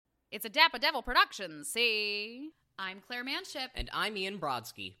It's a Dapper Devil Productions, see? I'm Claire Manship. And I'm Ian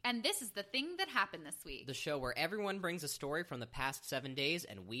Brodsky. And this is the thing that happened this week. The show where everyone brings a story from the past 7 days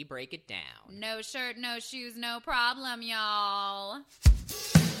and we break it down. No shirt, no shoes, no problem, y'all.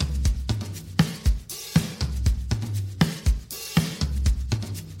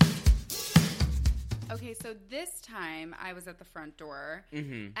 Okay, so this time I was at the front door,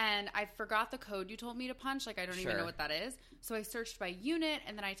 and I forgot the code you told me to punch. Like, I don't even know what that is. So I searched by unit,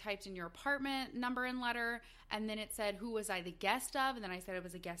 and then I typed in your apartment number and letter, and then it said, who was I the guest of? And then I said it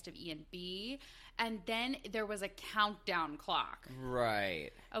was a guest of Ian B. And then there was a countdown clock. Right.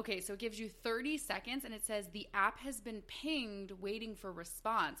 Okay, so it gives you 30 seconds, and it says, the app has been pinged, waiting for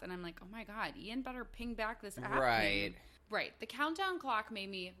response. And I'm like, oh my God, Ian better ping back this app. Right. Ping. Right. The countdown clock made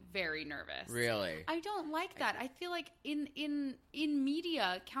me very nervous. Really? I don't like that. I feel like in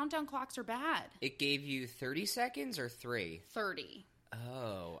media, countdown clocks are bad. It gave you 30 seconds or 3? 30.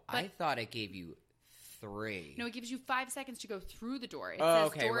 Oh, I thought it gave you 3. No, it gives you 5 seconds to go through the door. It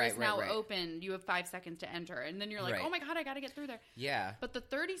says door is now open. You have 5 seconds to enter. And then you're like, oh my God, I got to get through there. Yeah. But the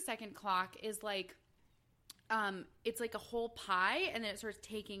 30-second clock is like... it's like a whole pie, and then it starts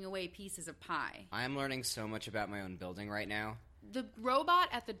taking away pieces of pie. I'm learning so much about my own building right now. The robot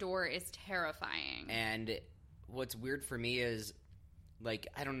at the door is terrifying. And what's weird for me is, like,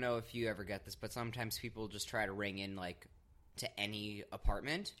 I don't know if you ever get this, but sometimes people just try to ring in, like, to any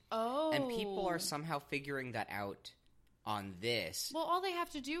apartment. Oh. And people are somehow figuring that out on this. Well, all they have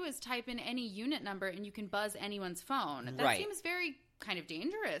to do is type in any unit number, and you can buzz anyone's phone. That seems very... kind of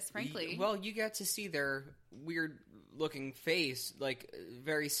dangerous, frankly. Well, you get to see their weird-looking face, like,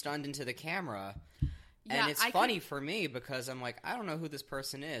 very stunned into the camera. Yeah, and it's funny for me because I'm like, I don't know who this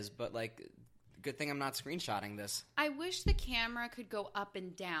person is, but, like, good thing I'm not screenshotting this. I wish the camera could go up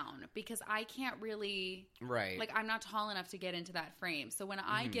and down because I can't really... Right. Like, I'm not tall enough to get into that frame. So when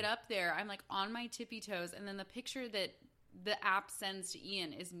I get up there, I'm, like, on my tippy toes, and then the picture that the app sends to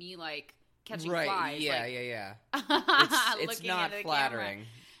Ian is me, like... catching flies. Yeah, like, yeah. It's not flattering. Camera.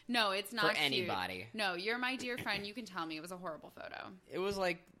 No, it's not for anybody. Cute. No, you're my dear friend. You can tell me it was a horrible photo. It was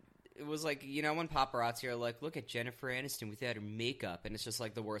like, you know, when paparazzi are like, look at Jennifer Aniston without her makeup, and it's just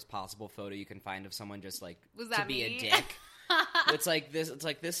like the worst possible photo you can find of someone just like to be a dick. It's like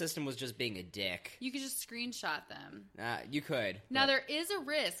this system was just being a dick. You could just screenshot them. You could. Now, there is a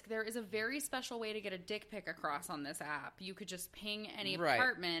risk. There is a very special way to get a dick pic across on this app. You could just ping any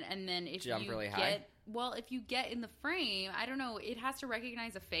apartment, and then if jump you really get... high? Well, if you get in the frame, I don't know. It has to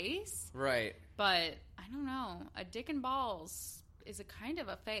recognize a face. Right. But, I don't know. A dick and balls is a kind of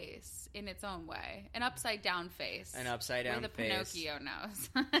a face in its own way. An upside-down face. An upside-down face. With a Pinocchio nose.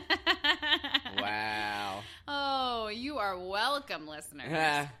 Wow. Oh, you are welcome,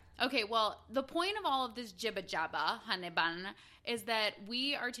 listeners. Okay, well, the point of all of this jibba-jabba, honey bun, is that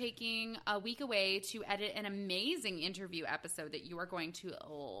we are taking a week away to edit an amazing interview episode that you are going to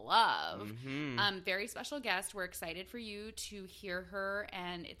love. Mm-hmm. Very special guest. We're excited for you to hear her,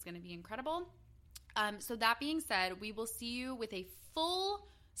 and it's going to be incredible. So that being said, we will see you with a full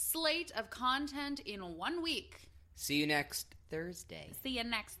slate of content in 1 week. See you next Thursday. See you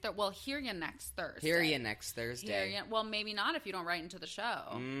next hear you next Thursday. Hear you next Thursday. Well, maybe not if you don't write into the show.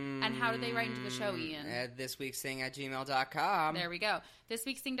 And how do they write into the show, Ian? At thisweeksthing@gmail.com. There we go.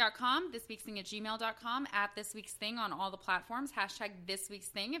 Thisweeksthing.com, thisweeksthing@gmail.com, at thisweeksthing on all the platforms.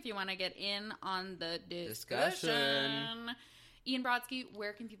 #thisweeksthing if you want to get in on the discussion. Ian Brodsky,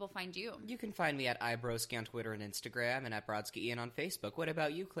 where can people find you? You can find me at iBrodsky on Twitter and Instagram, and at Brodsky Ian on Facebook. What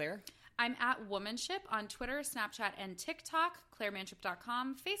about you, Claire? I'm at Womanship on Twitter, Snapchat, and TikTok,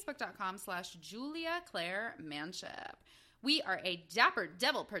 ClaireManship.com, Facebook.com/JuliaClaireManship. We are a Dapper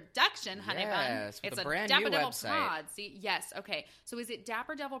Devil production, honey bun. It's a brand new website. Pod. See, yes, okay. So is it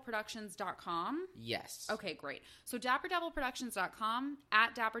DapperDevilProductions.com? Yes. Okay, great. So DapperDevilProductions.com,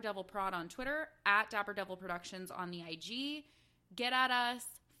 at Dapper Devil Prod on Twitter, at Dapper Devil Productions on the IG. Get at us,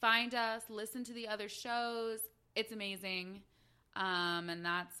 find us, listen to the other shows. It's amazing. And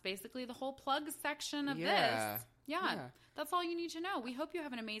that's basically the whole plug section of this. Yeah. That's all you need to know. We hope you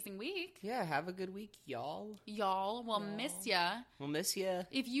have an amazing week. Yeah, have a good week, y'all. Y'all, we'll miss ya. We'll miss ya.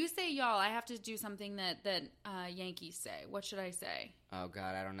 If you say y'all, I have to do something that Yankees say. What should I say? Oh,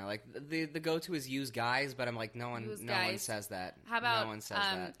 God, I don't know. Like, the go-to is use guys, but I'm like, no one says that. How about, no one says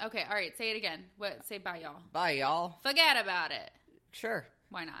that. Okay, all right, say it again. Say bye, y'all. Bye, y'all. Forget about it. Sure.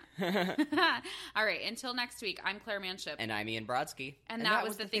 Why not? All right, until next week, I'm Claire Manship. And I'm Ian Brodsky. And that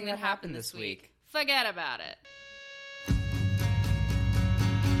was the thing that happened this week. Forget about it.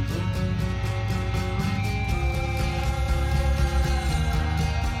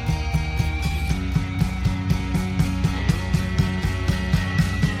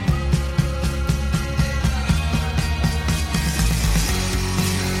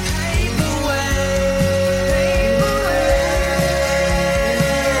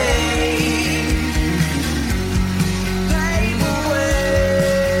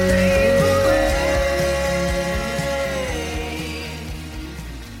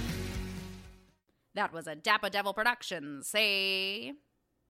 That was a Dapper Devil production. Say...